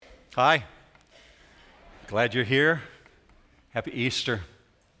Hi. Glad you're here. Happy Easter.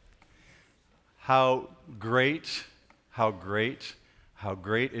 How great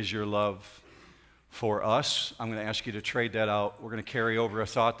is your love for us. I'm going to ask you to trade that out. We're going to carry over a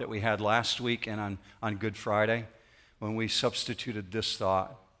thought that we had last week and on Good Friday when we substituted this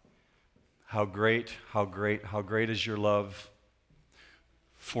thought. How great is your love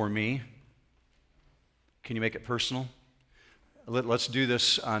for me. Can you make it personal? Let's do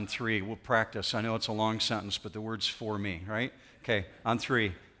this on three. We'll practice. I know it's a long sentence, but the word's for me, right? Okay, on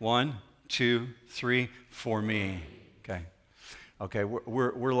three. 1, 2, 3, for me. Okay,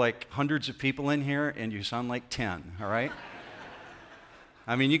 we're like hundreds of people in here, and you sound like 10, all right?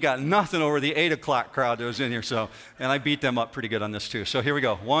 I mean, you got nothing over the 8 o'clock crowd that was in here, and I beat them up pretty good on this too. So here we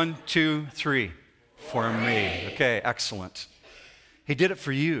go. 1, 2, 3, for me. Okay, excellent. He did it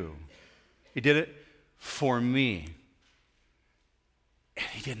for you. He did it for me. And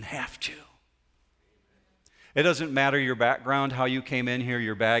he didn't have to. It doesn't matter your background, how you came in here,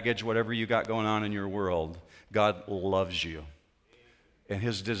 your baggage, whatever you got going on in your world. God loves you. And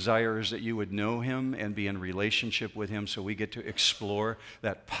his desire is that you would know him and be in relationship with him, so we get to explore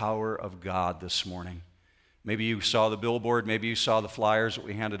that power of God this morning. Maybe you saw the billboard, maybe you saw the flyers that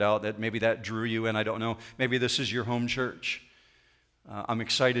we handed out, maybe that drew you in, I don't know. Maybe this is your home church. I'm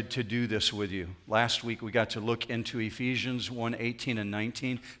excited to do this with you. Last week we got to look into Ephesians 1:18 and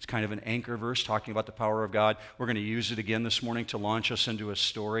 19. It's kind of an anchor verse talking about the power of God. We're going to use it again this morning to launch us into a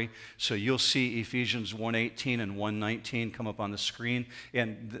story. So you'll see Ephesians 1:18 and 1:19 come up on the screen.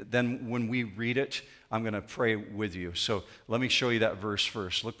 And then when we read it, I'm going to pray with you. So let me show you that verse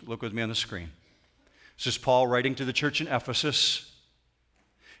first. Look with me on the screen. This is Paul writing to the church in Ephesus.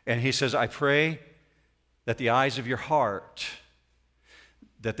 And he says, I pray that the eyes of your heart,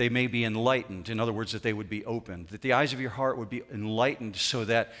 that they may be enlightened. In other words, that they would be opened. That the eyes of your heart would be enlightened so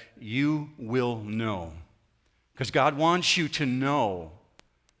that you will know. Because God wants you to know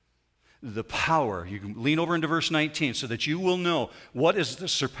the power. You can lean over into verse 19 so that you will know what is the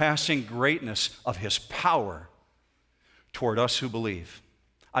surpassing greatness of his power toward us who believe.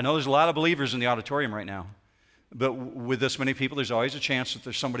 I know there's a lot of believers in the auditorium right now. But with this many people, there's always a chance that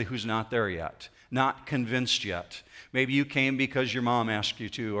there's somebody who's not there yet, not convinced yet. Maybe you came because your mom asked you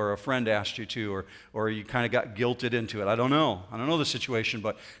to, or a friend asked you to, or you kind of got guilted into it. I don't know the situation,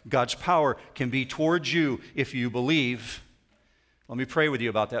 but God's power can be towards you if you believe. Let me pray with you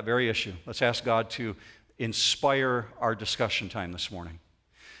about that very issue. Let's ask God to inspire our discussion time this morning.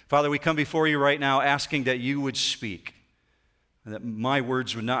 Father, we come before you right now asking that you would speak, and that my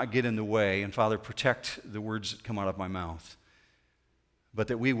words would not get in the way, and Father, protect the words that come out of my mouth, but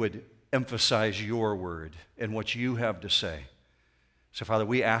that we would emphasize your word and what you have to say. So, Father,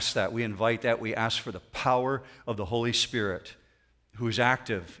 we ask that, we invite that, we ask for the power of the Holy Spirit who is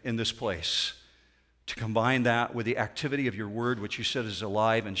active in this place to combine that with the activity of your word, which you said is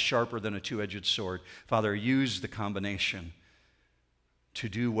alive and sharper than a two-edged sword. Father, use the combination to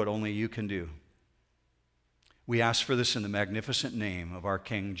do what only you can do. We ask for this in the magnificent name of our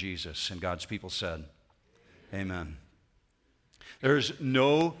King Jesus. And God's people said, amen. There's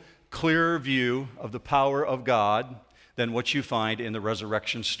no clearer view of the power of God than what you find in the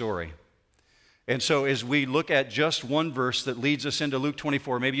resurrection story. And so as we look at just one verse that leads us into Luke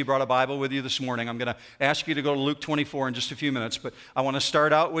 24, maybe you brought a Bible with you this morning. I'm going to ask you to go to Luke 24 in just a few minutes, but I want to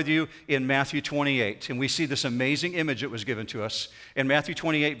start out with you in Matthew 28. And we see this amazing image that was given to us. In Matthew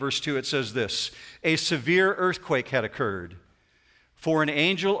 28, verse 2, it says this: a severe earthquake had occurred, for an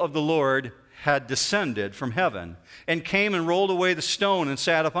angel of the Lord had descended from heaven and came and rolled away the stone and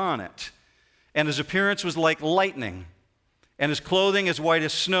sat upon it. And his appearance was like lightning, and his clothing as white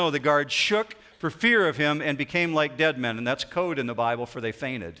as snow. The guards shook for fear of him and became like dead men. And that's code in the Bible for they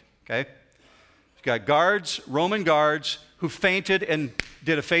fainted, okay? You've got guards, Roman guards, who fainted and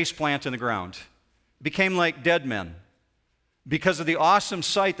did a face plant in the ground. Became like dead men because of the awesome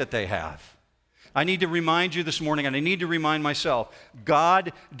sight that they have. I need to remind you this morning, and I need to remind myself,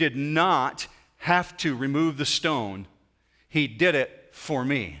 God did not have to remove the stone. He did it for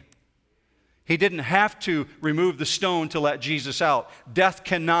me. He didn't have to remove the stone to let Jesus out. Death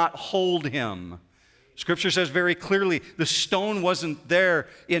cannot hold him. Scripture says very clearly, the stone wasn't there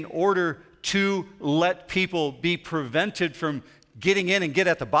in order to let people be prevented from getting in and get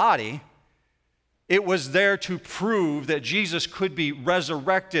at the body. It was there to prove that Jesus could be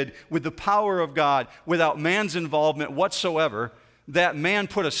resurrected with the power of God without man's involvement whatsoever. That man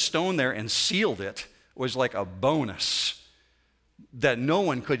put a stone there and sealed it was like a bonus that no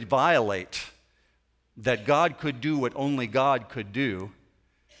one could violate, that God could do what only God could do.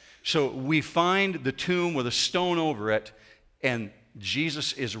 So we find the tomb with a stone over it, and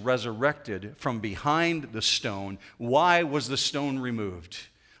Jesus is resurrected from behind the stone. Why was the stone removed?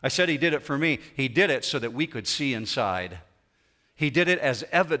 I said he did it for me. He did it so that we could see inside. He did it as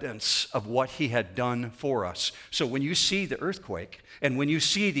evidence of what he had done for us. So when you see the earthquake, and when you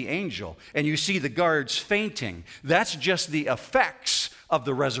see the angel, and you see the guards fainting, that's just the effects of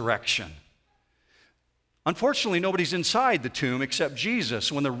the resurrection. Unfortunately, nobody's inside the tomb except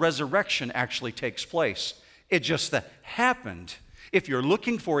Jesus when the resurrection actually takes place. It just happened. If you're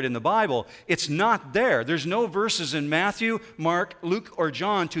looking for it in the Bible, it's not there. There's no verses in Matthew, Mark, Luke, or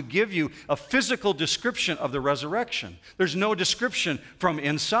John to give you a physical description of the resurrection. There's no description from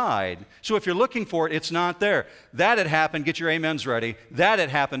inside. So if you're looking for it, it's not there. That had happened. Get your amens ready. That had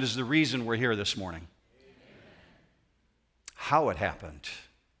happened is the reason we're here this morning. How it happened.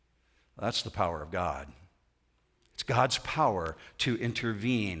 Well, that's the power of God. It's God's power to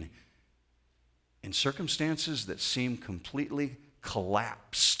intervene in circumstances that seem completely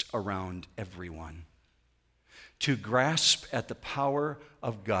collapsed around everyone. To grasp at the power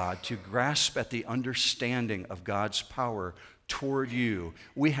of God, to grasp at the understanding of God's power toward you,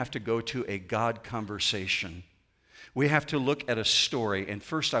 we have to go to a God conversation. We have to look at a story. And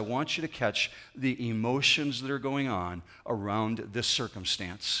first, I want you to catch the emotions that are going on around this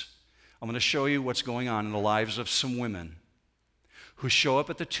circumstance. I'm going to show you what's going on in the lives of some women who show up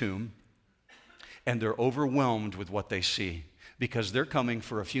at the tomb and they're overwhelmed with what they see because they're coming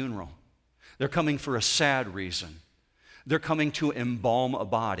for a funeral. They're coming for a sad reason. They're coming to embalm a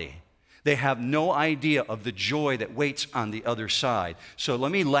body. They have no idea of the joy that waits on the other side. So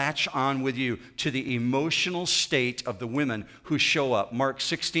let me latch on with you to the emotional state of the women who show up. Mark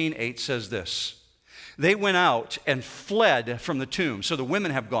 16:8 says this. They went out and fled from the tomb. So the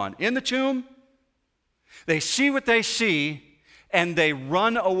women have gone in the tomb, they see what they see, and they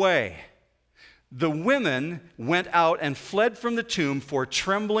run away. The women went out and fled from the tomb, for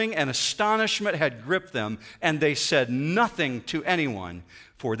trembling and astonishment had gripped them, and they said nothing to anyone,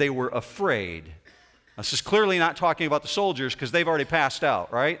 for they were afraid. This is clearly not talking about the soldiers because they've already passed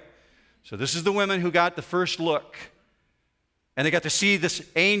out, right? So this is the women who got the first look, and they got to see this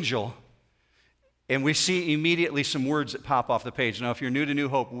angel. And we see immediately some words that pop off the page. Now, if you're new to New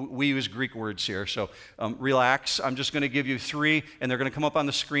Hope, we use Greek words here, so relax. I'm just going to give you 3, and they're going to come up on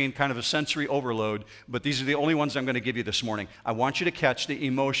the screen, kind of a sensory overload, but these are the only ones I'm going to give you this morning. I want you to catch the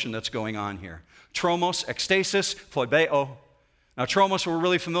emotion that's going on here. Tromos, ekstasis, phobeo. Now, tromos we're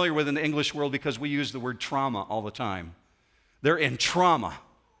really familiar with in the English world because we use the word trauma all the time. They're in trauma.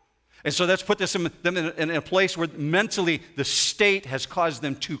 And so let's put them in a place where mentally the state has caused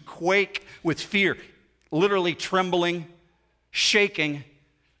them to quake with fear, literally trembling, shaking.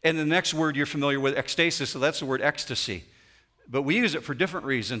 And the next word you're familiar with, ekstasis, so that's the word ecstasy. But we use it for different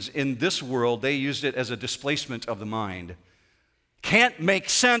reasons. In this world, they used it as a displacement of the mind. Can't make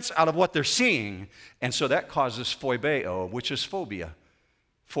sense out of what they're seeing. And so that causes phobeo, which is phobia.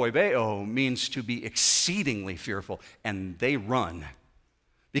 Phobeo means to be exceedingly fearful, and they run.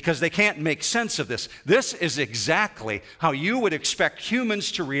 Because they can't make sense of this. This is exactly how you would expect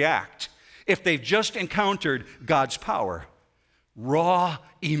humans to react if they've just encountered God's power. Raw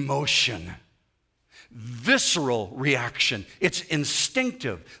emotion, visceral reaction. It's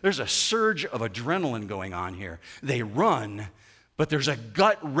instinctive. There's a surge of adrenaline going on here. They run, but there's a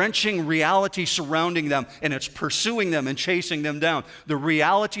gut-wrenching reality surrounding them, and it's pursuing them and chasing them down. The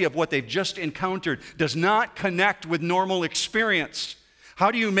reality of what they've just encountered does not connect with normal experience. How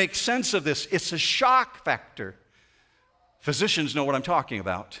do you make sense of this? It's a shock factor. Physicians know what I'm talking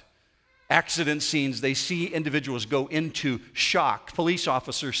about. Accident scenes, they see individuals go into shock. Police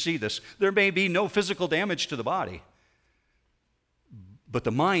officers see this. There may be no physical damage to the body, but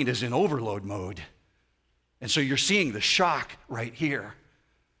the mind is in overload mode. And so you're seeing the shock right here.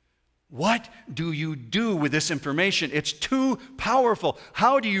 What do you do with this information? It's too powerful.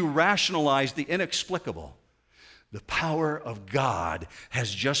 How do you rationalize the inexplicable? The power of God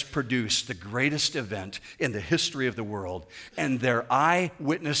has just produced the greatest event in the history of the world, and their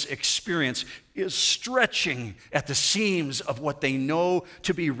eyewitness experience is stretching at the seams of what they know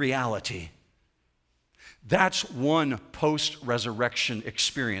to be reality. That's one post-resurrection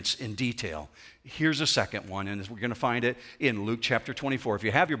experience in detail. Here's a second one, and we're going to find it in Luke chapter 24. If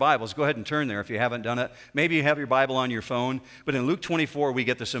you have your Bibles, go ahead and turn there if you haven't done it. Maybe you have your Bible on your phone, but in Luke 24, we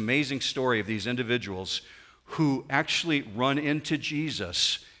get this amazing story of these individuals who actually run into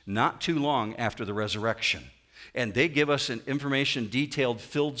Jesus not too long after the resurrection. And they give us an information detailed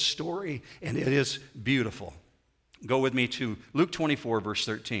filled story, and it is beautiful. Go with me to Luke 24, verse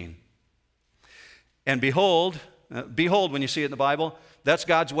 13. And behold, when you see it in the Bible, that's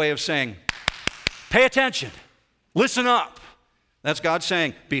God's way of saying, pay attention, listen up. That's God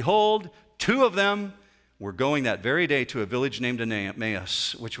saying, behold, two of them were going that very day to a village named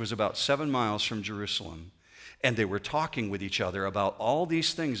Emmaus, which was about 7 miles from Jerusalem. And they were talking with each other about all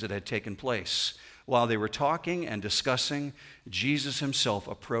these things that had taken place. While they were talking and discussing, Jesus himself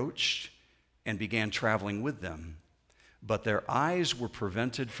approached and began traveling with them. But their eyes were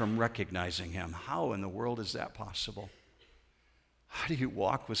prevented from recognizing him. How in the world is that possible? How do you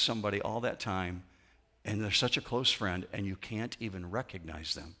walk with somebody all that time and they're such a close friend and you can't even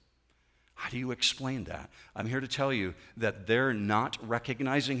recognize them? How do you explain that? I'm here to tell you that they're not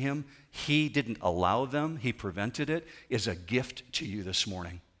recognizing him. He didn't allow them. He prevented it. Is a gift to you this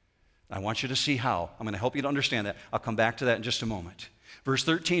morning. I want you to see how. I'm going to help you to understand that. I'll come back to that in just a moment. Verse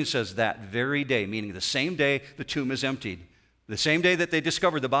 13 says, that very day, meaning the same day the tomb is emptied, the same day that they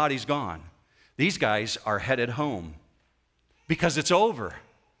discovered the body's gone, these guys are headed home because it's over.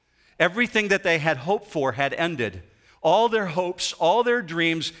 Everything that they had hoped for had ended. All their hopes, all their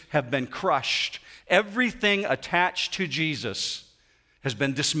dreams have been crushed. Everything attached to Jesus has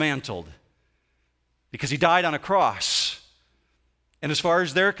been dismantled because he died on a cross. And as far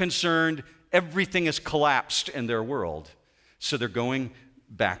as they're concerned, everything has collapsed in their world. So they're going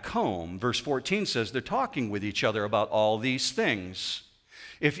back home. Verse 14 says they're talking with each other about all these things.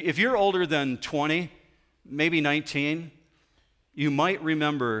 If you're older than 20, maybe 19, you might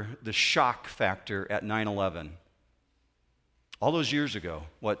remember the shock factor at 9/11. All those years ago,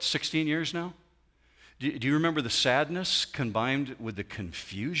 16 years now? Do you remember the sadness combined with the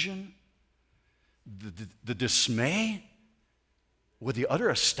confusion, the dismay, with the utter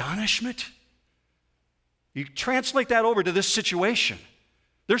astonishment? You translate that over to this situation.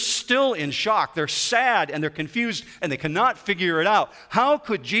 They're still in shock. They're sad and they're confused and they cannot figure it out. How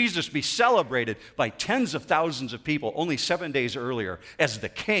could Jesus be celebrated by tens of thousands of people only 7 days earlier as the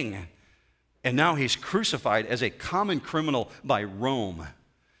king? And now he's crucified as a common criminal by Rome.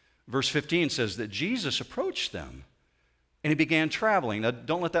 Verse 15 says that Jesus approached them and he began traveling. Now,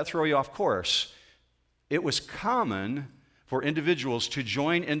 don't let that throw you off course. It was common for individuals to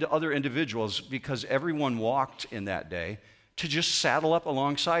join into other individuals because everyone walked in that day to just saddle up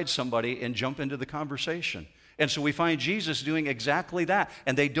alongside somebody and jump into the conversation. And so we find Jesus doing exactly that,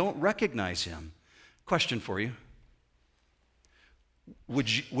 and they don't recognize him. Question for you.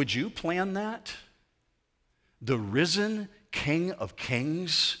 Would you plan that? The risen King of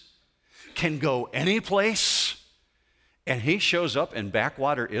Kings can go any place, and he shows up in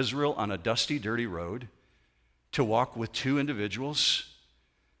backwater Israel on a dusty, dirty road to walk with two individuals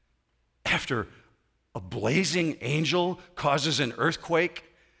after a blazing angel causes an earthquake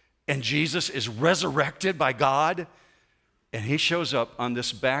and Jesus is resurrected by God, and he shows up on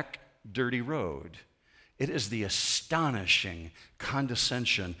this back dirty road. It is the astonishing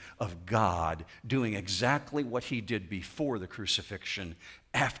condescension of God doing exactly what he did before the crucifixion,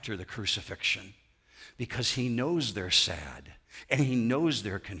 after the crucifixion, because he knows they're sad and he knows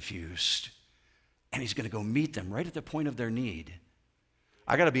they're confused, and he's going to go meet them right at the point of their need.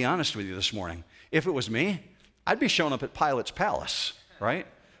 I got to be honest with you this morning. If it was me, I'd be showing up at Pilate's palace, right?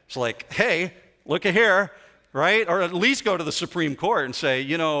 It's like, hey, look at here, right? Or at least go to the Supreme Court and say,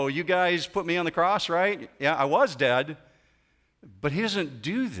 you guys put me on the cross, right? Yeah, I was dead. But he doesn't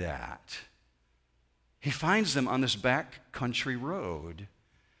do that. He finds them on this back country road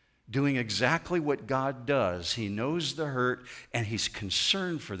doing exactly what God does. He knows the hurt and he's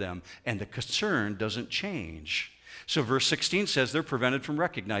concerned for them, and the concern doesn't change. So verse 16 says they're prevented from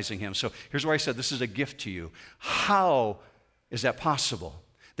recognizing him. So here's where I said this is a gift to you. How is that possible?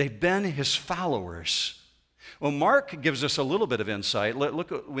 They've been his followers. Well, Mark gives us a little bit of insight.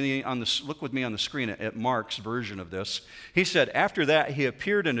 Look with me on the screen at Mark's version of this. He said, after that, he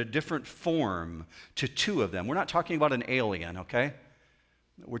appeared in a different form to two of them. We're not talking about an alien, okay?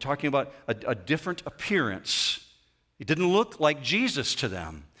 We're talking about a different appearance. He didn't look like Jesus to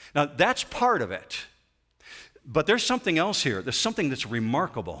them. Now, that's part of it. But there's something else here. There's something that's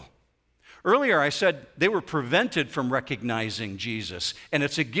remarkable. Earlier, I said they were prevented from recognizing Jesus, and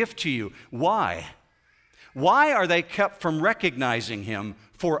it's a gift to you. Why? Why are they kept from recognizing him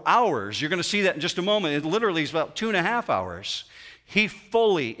for hours? You're going to see that in just a moment. It literally is about 2.5 hours. He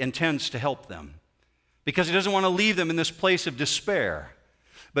fully intends to help them because he doesn't want to leave them in this place of despair.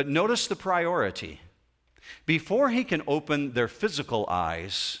 But notice the priority. Before he can open their physical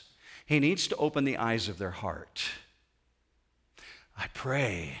eyes, he needs to open the eyes of their heart. I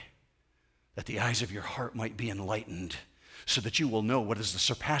pray that the eyes of your heart might be enlightened so that you will know what is the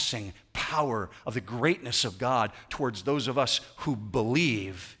surpassing power of the greatness of God towards those of us who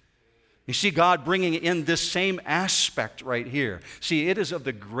believe. You see God bringing in this same aspect right here. See, it is of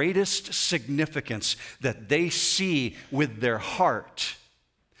the greatest significance that they see with their heart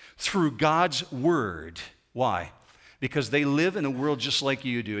through God's word. Why? Because they live in a world just like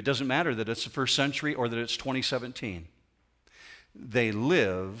you do. It doesn't matter that it's the first century or that it's 2017. They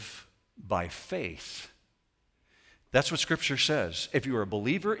live by faith. That's what Scripture says. If you are a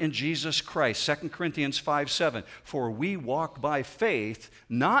believer in Jesus Christ, 2 Corinthians 5:7, for we walk by faith,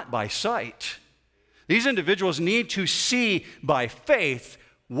 not by sight. These individuals need to see by faith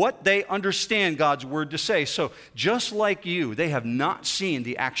what they understand God's word to say. So just like you, they have not seen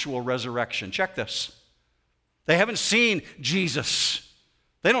the actual resurrection. Check this. They haven't seen Jesus.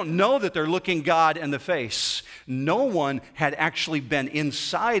 They don't know that they're looking God in the face. No one had actually been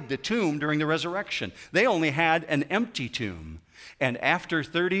inside the tomb during the resurrection. They only had an empty tomb. And after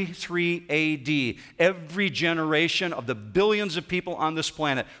 33 AD, every generation of the billions of people on this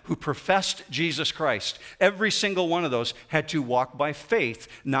planet who professed Jesus Christ, every single one of those had to walk by faith,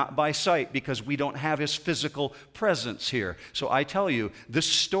 not by sight, because we don't have his physical presence here. So I tell you, this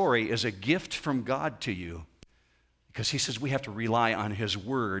story is a gift from God to you. Because he says we have to rely on his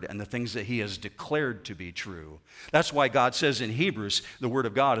word and the things that he has declared to be true. That's why God says in Hebrews, the word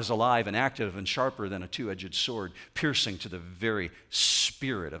of God is alive and active and sharper than a two-edged sword, piercing to the very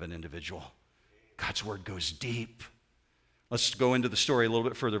spirit of an individual. God's word goes deep. Let's go into the story a little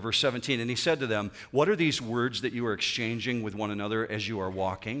bit further. Verse 17, and he said to them, what are these words that you are exchanging with one another as you are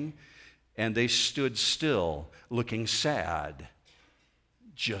walking? And they stood still, looking sad.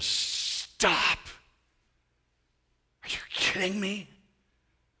 Just stop. Are you kidding me?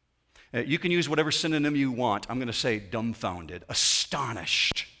 You can use whatever synonym you want. I'm going to say dumbfounded,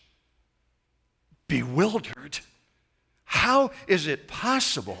 astonished, bewildered. How is it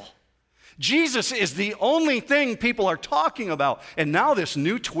possible? Jesus is the only thing people are talking about. And now this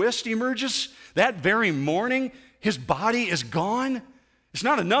new twist emerges. That very morning, his body is gone. It's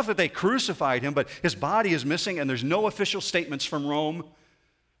not enough that they crucified him, but his body is missing, and there's no official statements from Rome.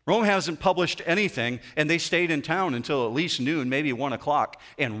 Rome hasn't published anything, and they stayed in town until at least noon, maybe 1 o'clock,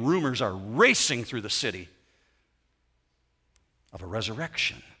 and rumors are racing through the city of a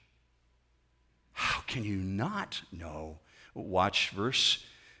resurrection. How can you not know? Watch verse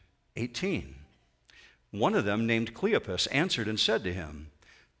 18. One of them, named Cleopas, answered and said to him,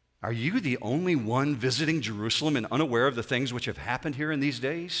 are you the only one visiting Jerusalem and unaware of the things which have happened here in these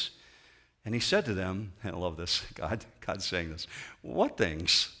days? And he said to them, I love this, God's saying this, what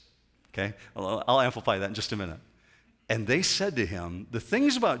things? Okay, I'll amplify that in just a minute. And they said to him, the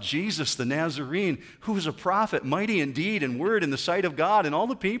things about Jesus the Nazarene, who was a prophet, mighty in deed and word in the sight of God and all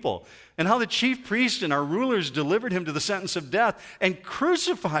the people, and how the chief priests and our rulers delivered him to the sentence of death and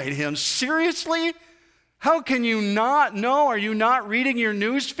crucified him. Seriously? How can you not know? Are you not reading your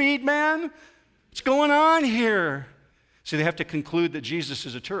news feed, man? What's going on here? See, they have to conclude that Jesus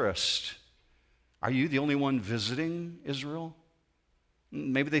is a tourist. Are you the only one visiting Israel?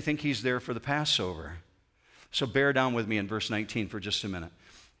 Maybe they think he's there for the Passover. So bear down with me in verse 19 for just a minute.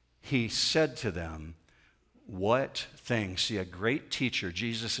 He said to them, what things? See, a great teacher,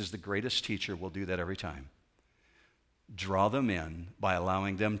 Jesus is the greatest teacher, will do that every time. Draw them in by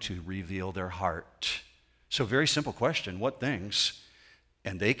allowing them to reveal their heart. So very simple question, what things?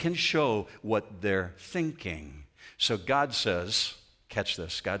 And they can show what they're thinking. So God says, catch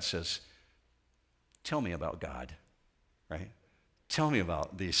this, God says, tell me about God, right? Tell me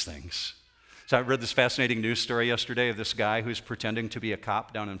about these things. So I read this fascinating news story yesterday of this guy who's pretending to be a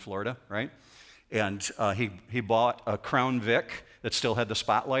cop down in Florida, right? And he bought a Crown Vic that still had the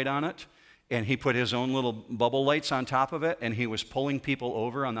spotlight on it, and he put his own little bubble lights on top of it, and he was pulling people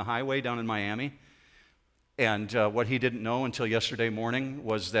over on the highway down in Miami. And what he didn't know until yesterday morning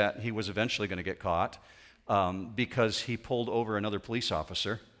was that he was eventually going to get caught because he pulled over another police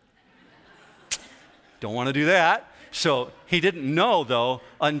officer. Don't want to do that. So he didn't know, though,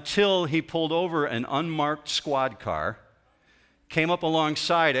 until he pulled over an unmarked squad car, came up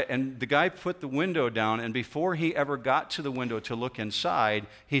alongside it, and the guy put the window down, and before he ever got to the window to look inside,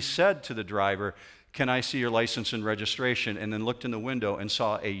 he said to the driver, can I see your license and registration? And then looked in the window and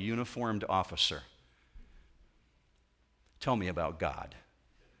saw a uniformed officer. Tell me about God.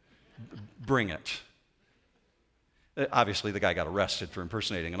 Bring it. Obviously, the guy got arrested for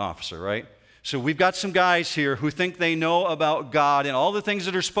impersonating an officer, right? So we've got some guys here who think they know about God and all the things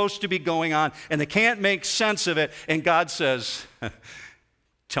that are supposed to be going on, and they can't make sense of it. And God says,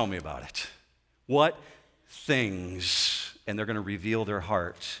 tell me about it. What things? And they're going to reveal their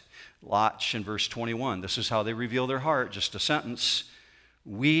heart. Watch in verse 21. This is how they reveal their heart. Just a sentence.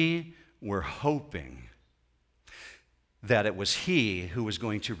 We were hoping. that it was he who was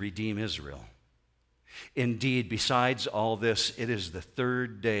going to redeem Israel. Indeed, besides all this, it is the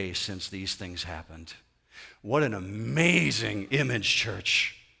third day since these things happened. What an amazing image,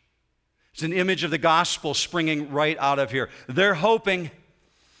 church. It's an image of the gospel springing right out of here. They're hoping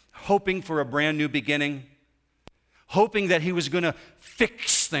for a brand new beginning, hoping that he was going to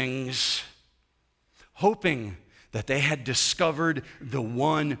fix things, hoping that they had discovered the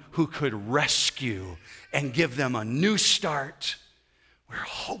one who could rescue and give them a new start. We're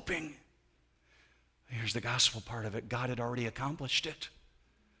hoping. Here's the gospel part of it. God had already accomplished it.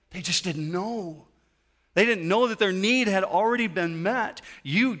 They just didn't know. They didn't know that their need had already been met.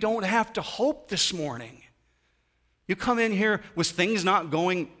 You don't have to hope this morning. You come in here with things not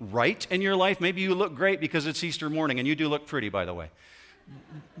going right in your life. Maybe you look great because it's Easter morning, and you do look pretty, by the way.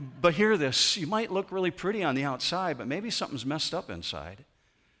 But hear this. You might look really pretty on the outside, but maybe something's messed up inside.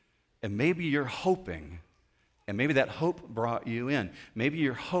 And maybe you're hoping, and maybe that hope brought you in. Maybe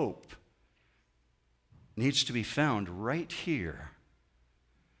your hope needs to be found right here,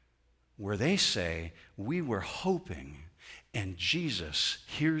 where they say, we were hoping, and Jesus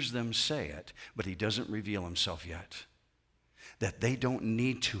hears them say it, but he doesn't reveal himself yet. That they don't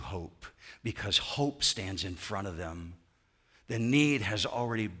need to hope because hope stands in front of them. The need has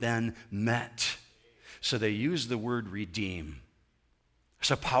already been met. So they use the word redeem.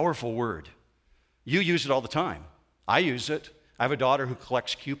 It's a powerful word. You use it all the time. I use it. I have a daughter who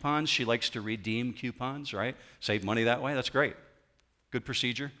collects coupons. She likes to redeem coupons, right? Save money that way. That's great. Good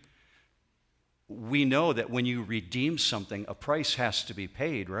procedure. We know that when you redeem something, a price has to be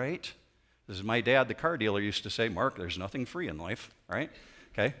paid, right? This is my dad, the car dealer, used to say, Mark, there's nothing free in life, right?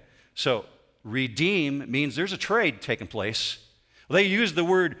 Okay? So redeem means there's a trade taking place. Well, they use the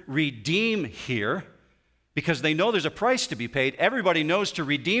word redeem here because they know there's a price to be paid. Everybody knows to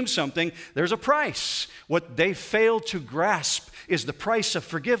redeem something, there's a price. What they fail to grasp is the price of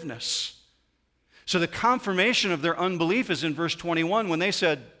forgiveness. So the confirmation of their unbelief is in verse 21 when they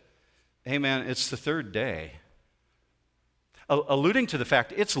said, hey man, it's the third day. Alluding to the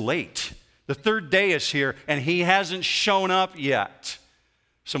fact it's late. The third day is here and he hasn't shown up yet.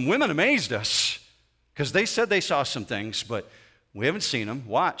 Some women amazed us because they said they saw some things, but we haven't seen them.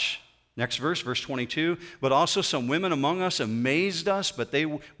 Watch. Next verse, verse 22. But also some women among us amazed us, but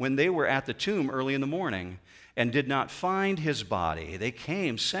when they were at the tomb early in the morning and did not find his body, they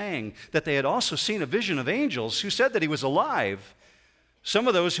came saying that they had also seen a vision of angels who said that he was alive. Some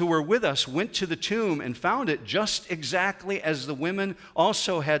of those who were with us went to the tomb and found it just exactly as the women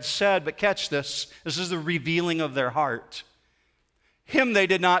also had said. But catch this. This is the revealing of their heart. Him they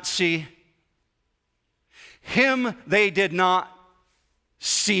did not see. Him they did not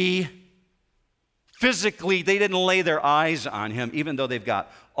see. Physically, they didn't lay their eyes on him, even though they've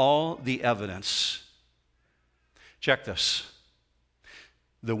got all the evidence. Check this.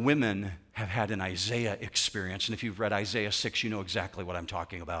 The women have had an Isaiah experience, and if you've read Isaiah 6, you know exactly what I'm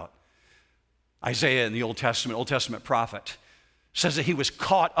talking about. Isaiah in the Old Testament prophet, says that he was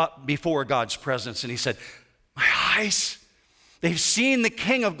caught up before God's presence, and he said, my eyes, they've seen the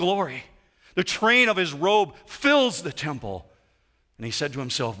King of glory. The train of his robe fills the temple. And he said to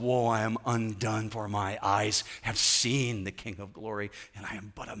himself, woe, I am undone, for my eyes have seen the King of glory, and I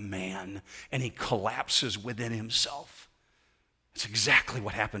am but a man. And he collapses within himself. That's exactly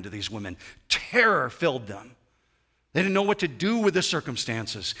what happened to these women. Terror filled them. They didn't know what to do with the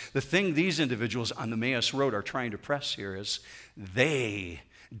circumstances. The thing these individuals on the Emmaus Road are trying to press here is they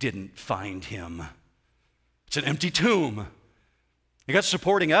didn't find him. It's an empty tomb. You got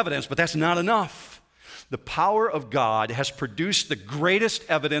supporting evidence, but that's not enough. The power of God has produced the greatest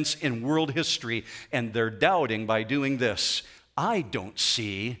evidence in world history, and they're doubting by doing this. I don't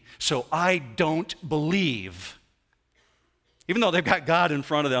see, so I don't believe. Even though they've got God in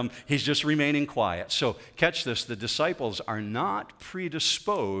front of them, he's just remaining quiet. So catch this, the disciples are not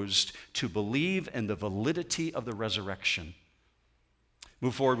predisposed to believe in the validity of the resurrection.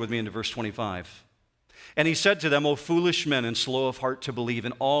 Move forward with me into verse 25. And he said to them, O foolish men and slow of heart to believe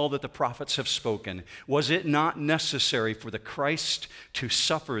in all that the prophets have spoken. Was it not necessary for the Christ to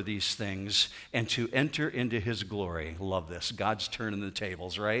suffer these things and to enter into his glory? Love this. God's turning the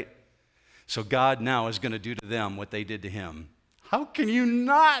tables, right? So God now is going to do to them what they did to him. How can you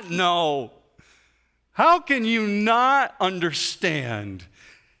not know? How can you not understand?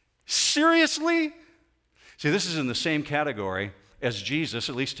 Seriously? See, this is in the same category as Jesus,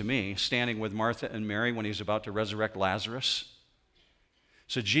 at least to me, standing with Martha and Mary when he's about to resurrect Lazarus.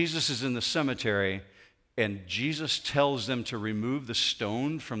 So Jesus is in the cemetery, and Jesus tells them to remove the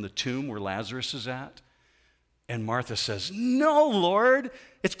stone from the tomb where Lazarus is at. And Martha says, no, Lord,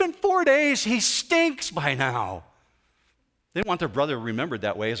 it's been 4 days. He stinks by now. They didn't want their brother remembered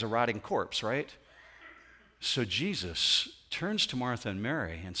that way as a rotting corpse, right? So Jesus turns to Martha and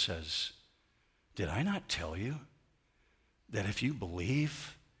Mary and says, did I not tell you that if you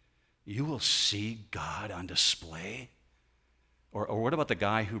believe, you will see God on display? Or what about the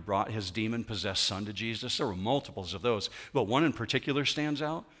guy who brought his demon-possessed son to Jesus? There were multiples of those, but one in particular stands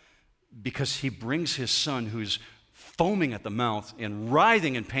out because he brings his son who's foaming at the mouth and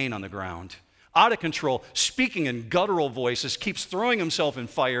writhing in pain on the ground, out of control, speaking in guttural voices, keeps throwing himself in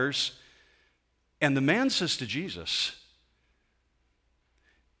fires. And the man says to Jesus,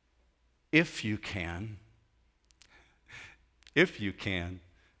 if you can,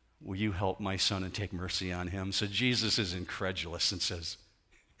 will you help my son and take mercy on him? So Jesus is incredulous and says,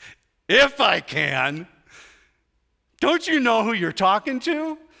 if I can, don't you know who you're talking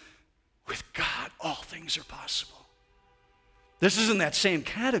to? With God, all things are possible. This is in that same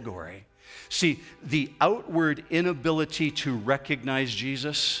category. See, the outward inability to recognize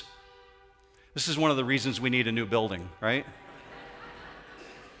Jesus, this is one of the reasons we need a new building, right?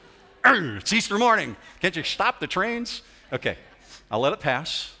 It's Easter morning. Can't you stop the trains? Okay, I'll let it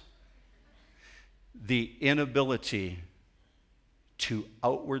pass. The inability to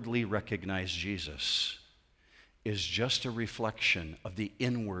outwardly recognize Jesus is just a reflection of the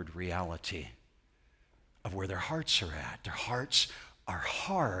inward reality of where their hearts are at. Their hearts are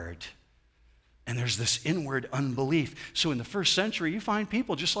hard, and there's this inward unbelief. So in the first century, you find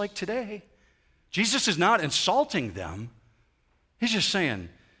people just like today. Jesus is not insulting them. He's just saying,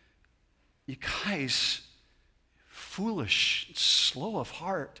 you guys, foolish, slow of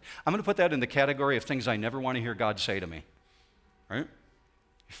heart. I'm going to put that in the category of things I never want to hear God say to me. Right?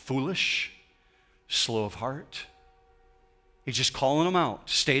 Foolish, slow of heart. He's just calling them out,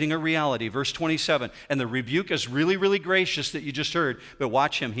 stating a reality. Verse 27, and the rebuke is really, really gracious that you just heard, but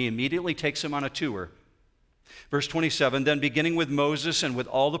watch him. He immediately takes him on a tour. Verse 27, then beginning with Moses and with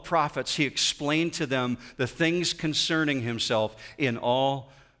all the prophets, he explained to them the things concerning himself in all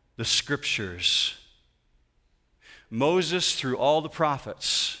the scriptures. Moses through all the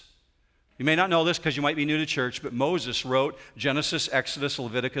prophets. You may not know this because you might be new to church, but Moses wrote Genesis, Exodus,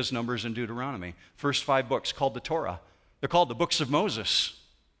 Leviticus, Numbers, and Deuteronomy. First 5 books called the Torah. They're called the books of Moses.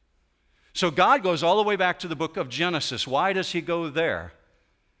 So God goes all the way back to the book of Genesis. Why does he go there?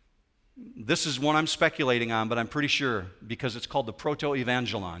 This is one I'm speculating on, but I'm pretty sure because it's called the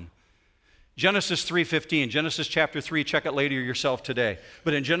Proto-Evangelon. Genesis 3:15, Genesis chapter 3, check it later yourself today.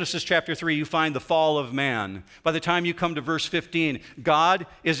 But in Genesis chapter 3, you find the fall of man. By the time you come to verse 15, God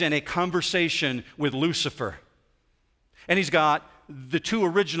is in a conversation with Lucifer. And he's got the two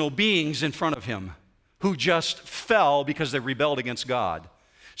original beings in front of him who just fell because they rebelled against God.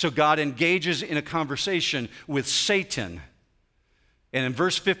 So God engages in a conversation with Satan. And in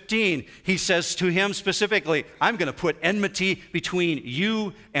verse 15, he says to him specifically, I'm going to put enmity between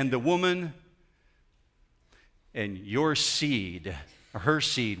you and the woman, and your seed, or her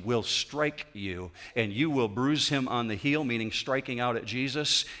seed, will strike you, and you will bruise him on the heel, meaning striking out at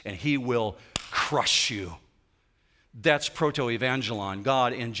Jesus, and he will crush you. That's proto-evangelon,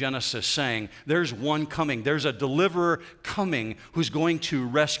 God in Genesis saying, there's one coming, there's a deliverer coming who's going to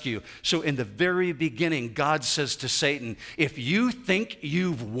rescue. So in the very beginning, God says to Satan, if you think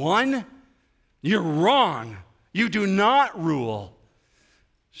you've won, you're wrong. You do not rule.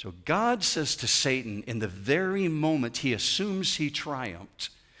 So God says to Satan, in the very moment he assumes he triumphed,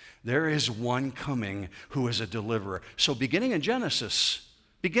 there is one coming who is a deliverer. So beginning in Genesis,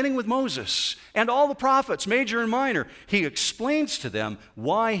 beginning with Moses and all the prophets, major and minor, he explains to them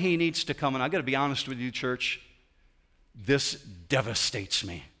why he needs to come. And I've got to be honest with you, church, this devastates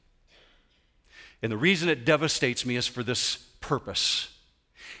me. And the reason it devastates me is for this purpose.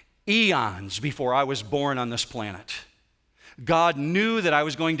 Eons before I was born on this planet, God knew that I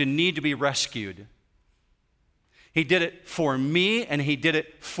was going to need to be rescued. He did it for me, and he did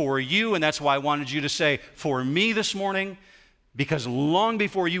it for you, and that's why I wanted you to say, for me this morning, because long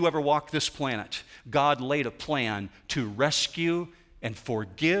before you ever walked this planet, God laid a plan to rescue and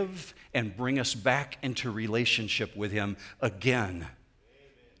forgive and bring us back into relationship with him again.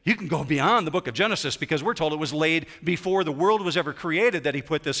 You can go beyond the book of Genesis because we're told it was laid before the world was ever created that he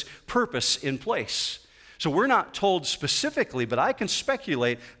put this purpose in place. So we're not told specifically, but I can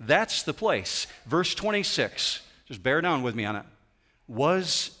speculate that's the place. Verse 26, just bear down with me on it.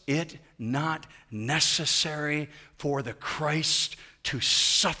 Was it not necessary for the Christ to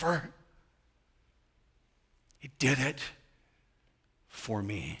suffer? He did it for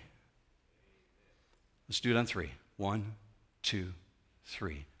me. Let's do it on 3. 1, 2,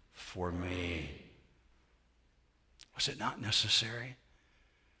 3. For me. Was it not necessary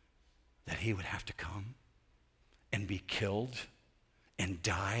that he would have to come and be killed and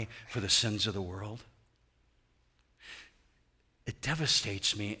die for the sins of the world? It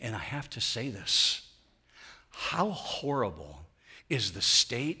devastates me, and I have to say this. How horrible is the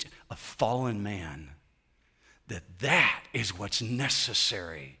state of fallen man that is what's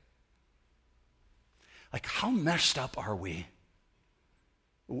necessary? Like, how messed up are we?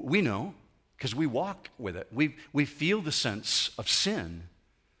 We know, because we walk with it. We feel the sense of sin.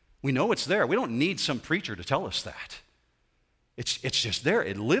 We know it's there. We don't need some preacher to tell us that. It's just there.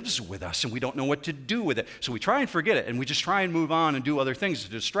 It lives with us, and we don't know what to do with it. So we try and forget it, and we just try and move on and do other things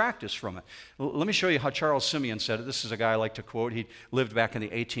to distract us from it. Let me show you how Charles Simeon said it. This is a guy I like to quote. He lived back in the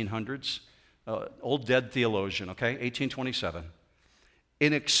 1800s. Old dead theologian, okay? 1827.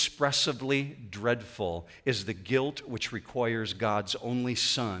 Inexpressibly dreadful is the guilt which requires God's only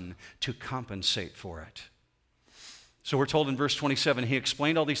Son to compensate for it. So we're told in verse 27, he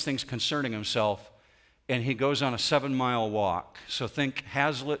explained all these things concerning himself, and he goes on a 7-mile walk. So think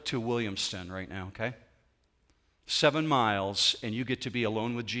Hazlitt to Williamston right now, okay? 7 miles, and you get to be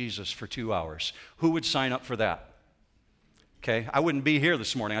alone with Jesus for 2 hours. Who would sign up for that? Okay, I wouldn't be here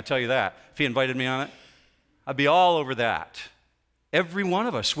this morning, I'll tell you that. If he invited me on it, I'd be all over that. Every one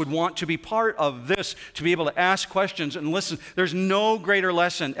of us would want to be part of this, to be able to ask questions and listen. There's no greater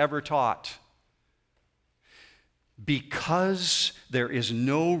lesson ever taught. Because there is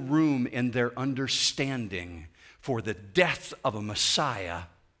no room in their understanding for the death of a Messiah,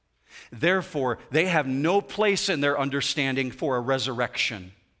 therefore they have no place in their understanding for a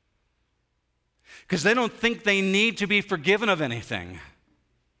resurrection. Because they don't think they need to be forgiven of anything.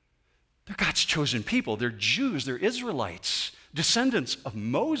 They're God's chosen people. They're Jews. They're Israelites, descendants of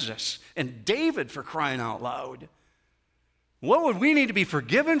Moses and David, for crying out loud. What would we need to be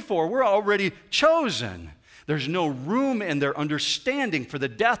forgiven for? We're already chosen. There's no room in their understanding for the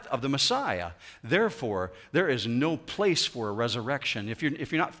death of the Messiah. Therefore, there is no place for a resurrection. If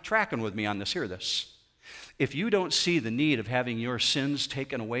you're not tracking with me on this, hear this. If you don't see the need of having your sins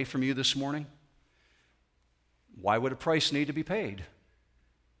taken away from you this morning, why would a price need to be paid?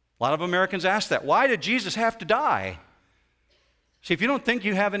 A lot of Americans ask that. Why did Jesus have to die? See, if you don't think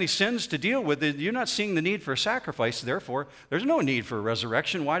you have any sins to deal with, you're not seeing the need for a sacrifice. Therefore, there's no need for a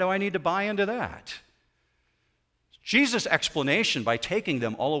resurrection. Why do I need to buy into that? Jesus' explanation by taking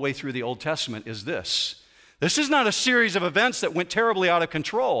them all the way through the Old Testament is this. This is not a series of events that went terribly out of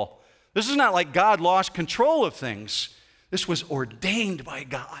control. This is not like God lost control of things. This was ordained by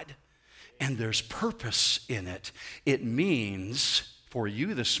God, and there's purpose in it. It means for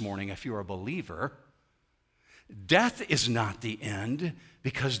you this morning, if you're a believer, death is not the end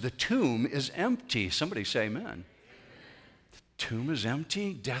because the tomb is empty. Somebody say amen. The tomb is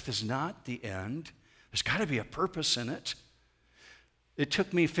empty. Death is not the end. There's got to be a purpose in it. It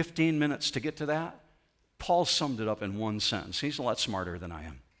took me 15 minutes to get to that. Paul summed it up in one sentence. He's a lot smarter than I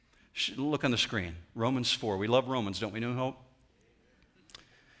am. Look on the screen. Romans 4. We love Romans, don't we, New Hope?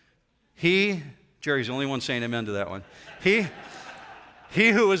 Jerry's the only one saying amen to that one. He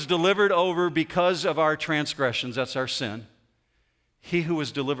who was delivered over because of our transgressions, that's our sin. He who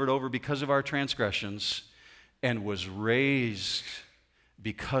was delivered over because of our transgressions and was raised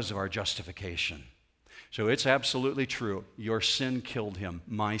because of our justification. So it's absolutely true. Your sin killed him.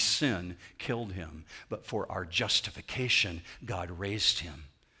 My sin killed him. But for our justification, God raised him.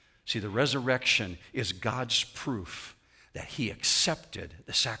 See, the resurrection is God's proof that he accepted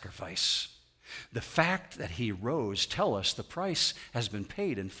the sacrifice. The fact that he rose tells us the price has been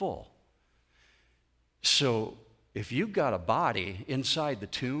paid in full. So if you've got a body inside the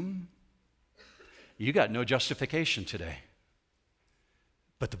tomb, you got no justification today.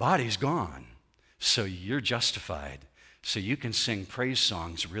 But the body's gone. So you're justified. So you can sing praise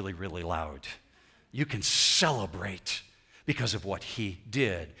songs really, really loud. You can celebrate because of what he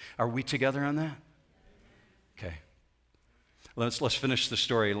did. Are we together on that? Okay. Let's finish the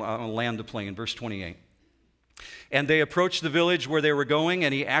story. I'll land the plane. Verse 28. And they approached the village where they were going,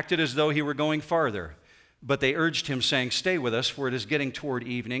 and he acted as though he were going farther. But they urged him, saying, "Stay with us, for it is getting toward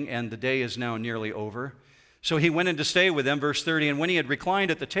evening, and the day is now nearly over." So he went in to stay with them, verse 30, and when he had reclined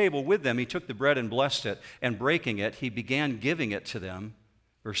at the table with them, he took the bread and blessed it, and breaking it, he began giving it to them,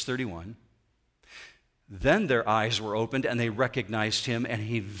 verse 31. Then their eyes were opened, and they recognized him, and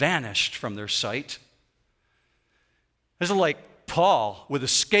he vanished from their sight. This is like Paul with the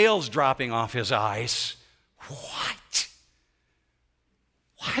scales dropping off his eyes. What?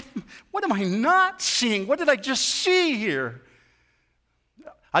 What am I not seeing? What did I just see here?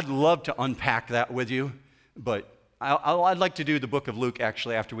 I'd love to unpack that with you. But I'd like to do the book of Luke,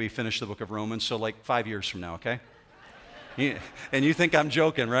 actually, after we finish the book of Romans, so like 5 years from now, okay? And you think I'm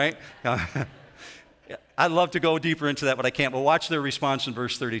joking, right? I'd love to go deeper into that, but I can't. But watch their response in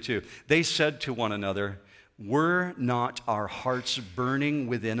verse 32. They said to one another, "Were not our hearts burning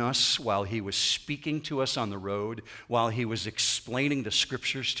within us while he was speaking to us on the road, while he was explaining the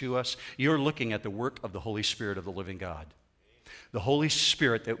scriptures to us?" You're looking at the work of the Holy Spirit of the living God. The Holy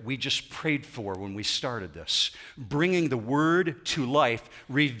Spirit that we just prayed for when we started this, bringing the Word to life,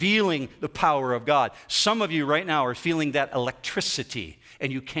 revealing the power of God. Some of you right now are feeling that electricity,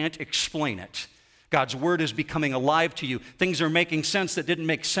 and you can't explain it. God's Word is becoming alive to you. Things are making sense that didn't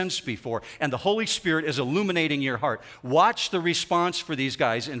make sense before, and the Holy Spirit is illuminating your heart. Watch the response for these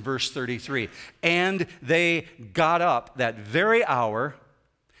guys in verse 33. "And they got up that very hour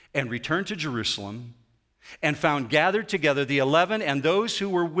and returned to Jerusalem, and found gathered together the 11 and those who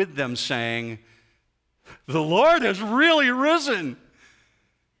were with them, saying, 'The Lord has really risen.'"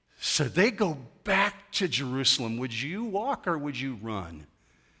 So they go back to Jerusalem. Would you walk or would you run?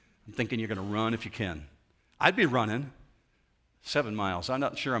 I'm thinking you're going to run if you can. I'd be running 7 miles. I'm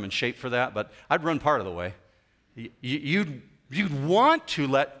not sure I'm in shape for that, but I'd run part of the way. You'd want to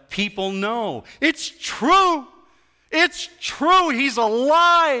let people know, it's true. It's true. He's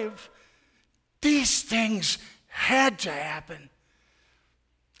alive. These things had to happen.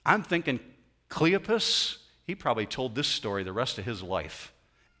 I'm thinking Cleopas, he probably told this story the rest of his life.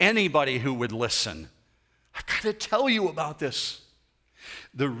 Anybody who would listen, "I've got to tell you about this."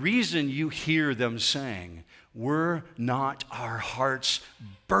 The reason you hear them saying, "Were not our hearts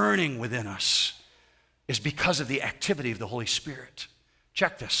burning within us," is because of the activity of the Holy Spirit.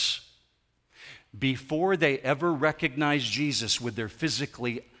 Check this. Before they ever recognized Jesus with their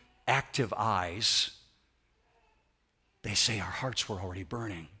physically active eyes, they say our hearts were already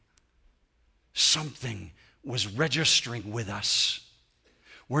burning. Something was registering with us.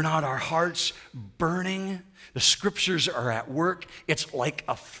 Were not our hearts burning? The scriptures are at work. It's like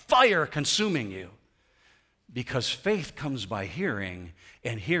a fire consuming you. Because faith comes by hearing,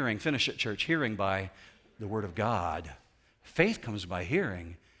 and hearing, finish it, church, hearing by the Word of God. Faith comes by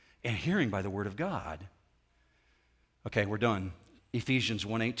hearing, and hearing by the Word of God. Okay, we're done. Ephesians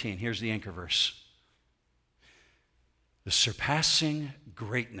 1:18, here's the anchor verse. "The surpassing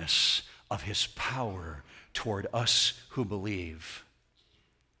greatness of his power toward us who believe."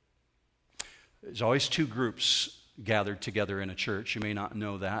 There's always two groups gathered together in a church. You may not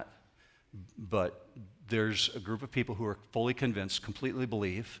know that, but there's a group of people who are fully convinced, completely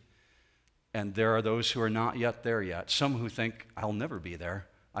believe, and there are those who are not yet there yet. Some who think, "I'll never be there.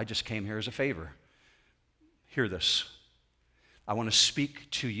 I just came here as a favor." Hear this. I want to speak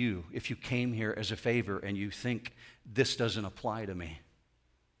to you if you came here as a favor and you think this doesn't apply to me,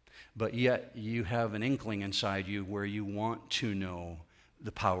 but yet you have an inkling inside you where you want to know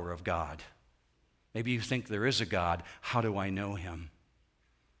the power of God. Maybe you think there is a God. How do I know him?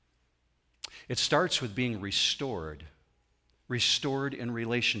 It starts with being restored in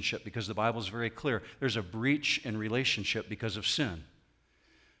relationship, because the Bible is very clear. There's a breach in relationship because of sin.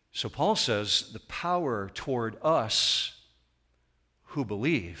 So Paul says the power toward us who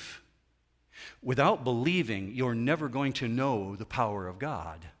believe. Without believing, you're never going to know the power of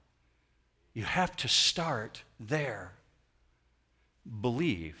God. You have to start there.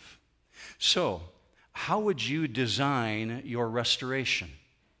 Believe. So, how would you design your restoration?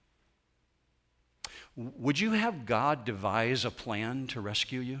 Would you have God devise a plan to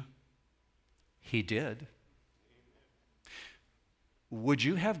rescue you? He did. Would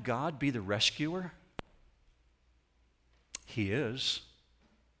you have God be the rescuer? He is.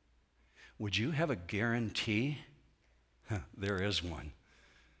 Would you have a guarantee? There is one.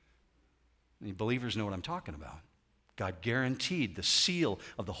 Believers know what I'm talking about. God guaranteed the seal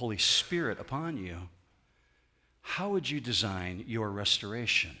of the Holy Spirit upon you. How would you design your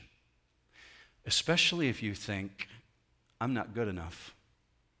restoration? Especially if you think, "I'm not good enough.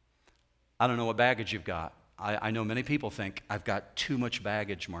 I don't know what baggage you've got." I know many people think, "I've got too much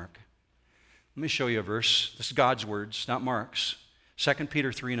baggage, Mark." Let me show you a verse. This is God's words, not Mark's. 2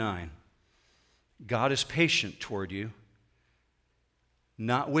 Peter 3:9. "God is patient toward you,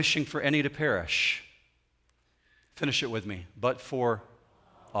 not wishing for any to perish." Finish it with me. "But for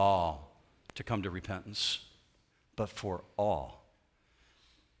all to come to repentance." But for all.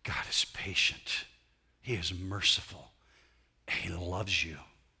 God is patient. He is merciful. He loves you.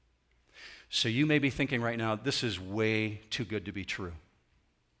 So you may be thinking right now, this is way too good to be true.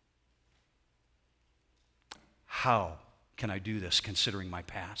 How can I do this considering my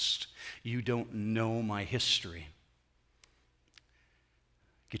past? You don't know my history.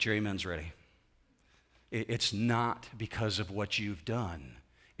 Get your amens ready. It's not because of what you've done.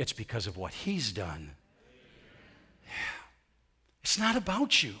 It's because of what he's done. Yeah. It's not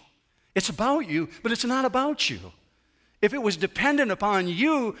about you. It's about you, but it's not about you. If it was dependent upon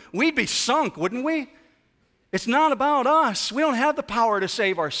you, we'd be sunk, wouldn't we? It's not about us. We don't have the power to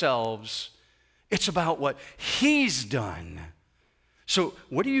save ourselves. It's about what He's done. So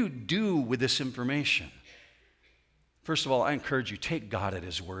what do you do with this information? First of all, I encourage you, take God at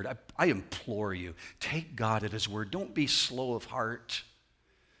His word. I implore you, take God at His word. Don't be slow of heart.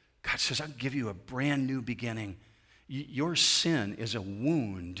 God says, I'll give you a brand new beginning. Your sin is a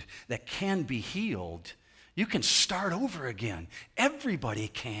wound that can be healed. You can start over again. Everybody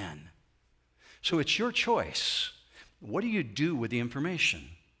can. So it's your choice. What do you do with the information?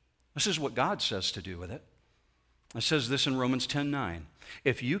 This is what God says to do with it. It says this in Romans 10:9.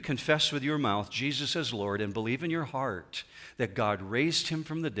 If you confess with your mouth Jesus as Lord and believe in your heart that God raised Him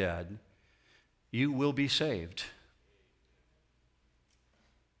from the dead, you will be saved.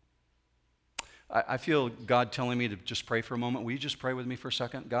 I feel God telling me to just pray for a moment. Will you just pray with me for a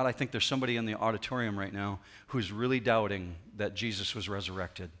second? God, I think there's somebody in the auditorium right now who's really doubting that Jesus was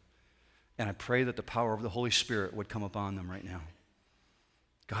resurrected. And I pray that the power of the Holy Spirit would come upon them right now.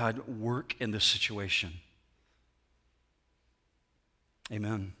 God, work in this situation.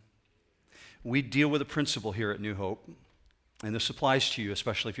 Amen. We deal with a principle here at New Hope, and this applies to you,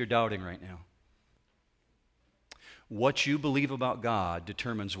 especially if you're doubting right now. What you believe about God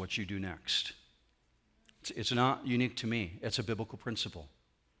determines what you do next. It's not unique to me. It's a biblical principle.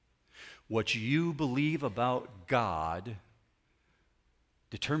 What you believe about God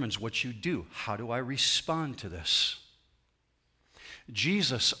determines what you do. How do I respond to this?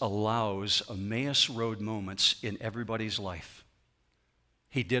 Jesus allows Emmaus Road moments in everybody's life.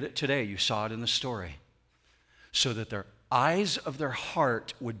 He did it today. You saw it in the story. So that their eyes of their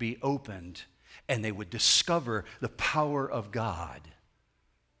heart would be opened and they would discover the power of God.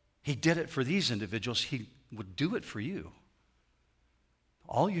 He did it for these individuals. He would do it for you.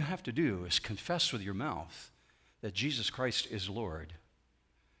 All you have to do is confess with your mouth that Jesus Christ is Lord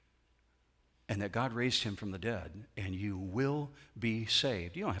and that God raised Him from the dead, and you will be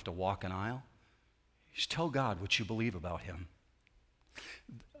saved. You don't have to walk an aisle. Just tell God what you believe about Him.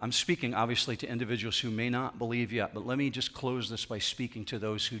 I'm speaking, obviously, to individuals who may not believe yet, but let me just close this by speaking to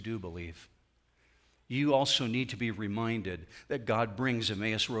those who do believe. You also need to be reminded that God brings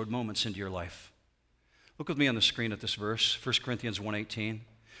Emmaus Road moments into your life. Look with me on the screen at this verse, 1 Corinthians 1:18.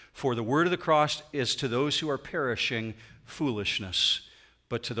 For the word of the cross is to those who are perishing foolishness,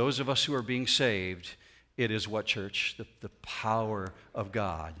 but to those of us who are being saved, it is what, church? The power of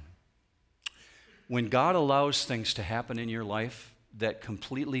God. When God allows things to happen in your life that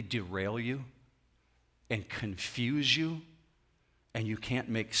completely derail you and confuse you, and you can't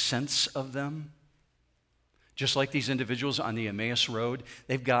make sense of them, just like these individuals on the Emmaus Road,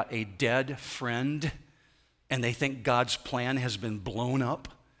 they've got a dead friend, and they think God's plan has been blown up,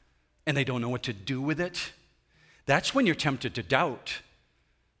 and they don't know what to do with it. That's when you're tempted to doubt.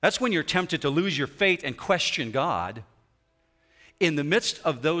 That's when you're tempted to lose your faith and question God. In the midst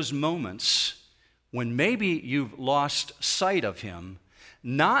of those moments, when maybe you've lost sight of Him,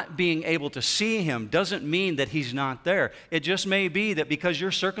 not being able to see Him doesn't mean that He's not there. It just may be that because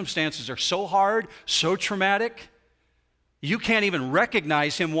your circumstances are so hard, so traumatic, you can't even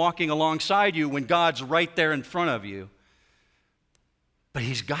recognize Him walking alongside you when God's right there in front of you. But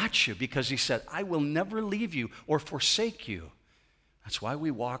He's got you because He said, I will never leave you or forsake you. That's why we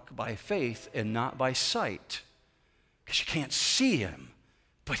walk by faith and not by sight, because you can't see Him,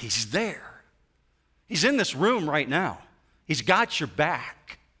 but He's there. He's in this room right now. He's got your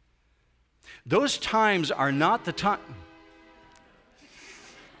back. Those times are not the time.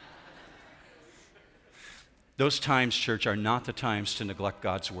 Those times, church, are not the times to neglect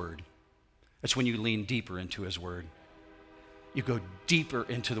God's word. That's when you lean deeper into His word. You go deeper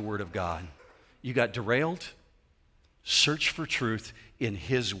into the word of God. You got derailed? Search for truth in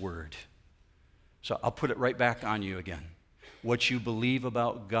His word. So I'll put it right back on you again. What you believe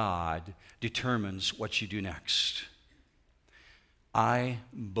about God determines what you do next. I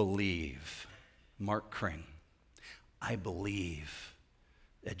believe, Mark Kring, I believe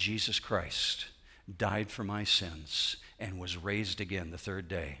that Jesus Christ died for my sins and was raised again the third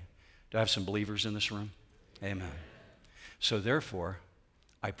day. Do I have some believers in this room? Amen. So therefore,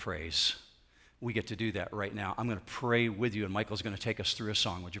 I praise. We get to do that right now. I'm going to pray with you, and Michael's going to take us through a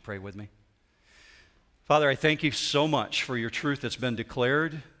song. Would you pray with me? Father, I thank you so much for your truth that's been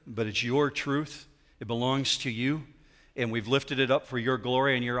declared, but it's your truth. It belongs to you, and we've lifted it up for your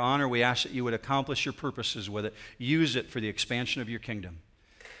glory and your honor. We ask that you would accomplish your purposes with it. Use it for the expansion of your kingdom.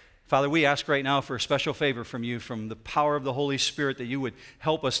 Father, we ask right now for a special favor from you, from the power of the Holy Spirit, that you would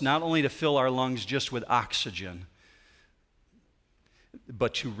help us not only to fill our lungs just with oxygen,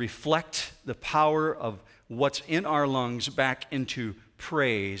 but to reflect the power of what's in our lungs back into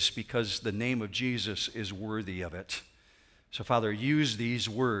praise, because the name of Jesus is worthy of it. So, Father, use these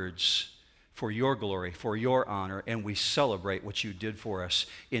words for your glory, for your honor, and we celebrate what you did for us.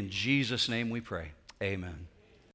 In Jesus' name we pray. Amen.